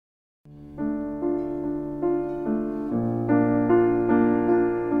This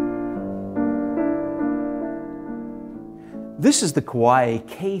is the Kawai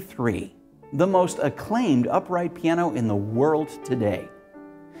K-3, the most acclaimed upright piano in the world today.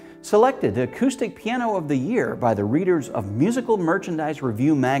 Selected Acoustic Piano of the Year by the readers of Musical Merchandise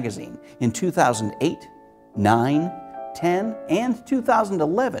Review magazine in 2008, 9, 10, and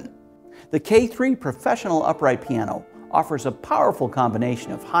 2011, the K-3 professional upright piano offers a powerful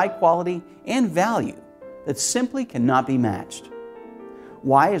combination of high quality and value that simply cannot be matched.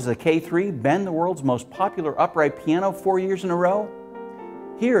 Why has the K-3 been the world's most popular upright piano 4 years in a row?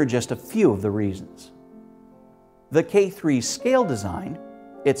 Here are just a few of the reasons. The K-3's scale design,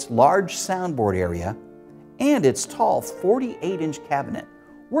 its large soundboard area, and its tall 48-inch cabinet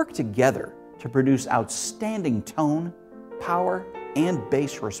work together to produce outstanding tone, power, and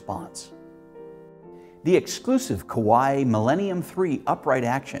bass response. The exclusive Kawai Millennium 3 upright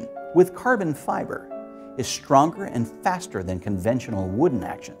action with carbon fiber is stronger and faster than conventional wooden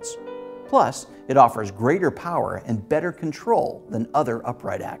actions. Plus, it offers greater power and better control than other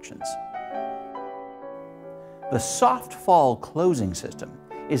upright actions. The soft fall closing system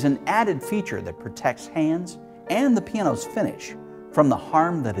is an added feature that protects hands and the piano's finish from the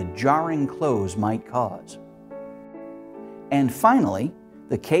harm that a jarring close might cause. And finally,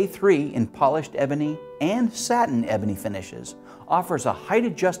 the K-3 in polished ebony and satin ebony finishes offers a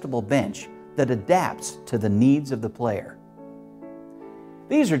height-adjustable bench that adapts to the needs of the player.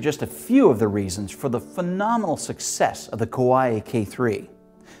 These are just a few of the reasons for the phenomenal success of the Kawai K-3.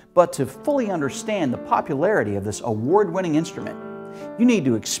 But to fully understand the popularity of this award-winning instrument, you need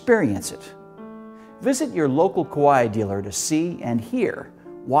to experience it. Visit your local Kawai dealer to see and hear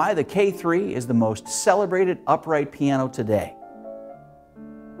why the K-3 is the most celebrated upright piano today.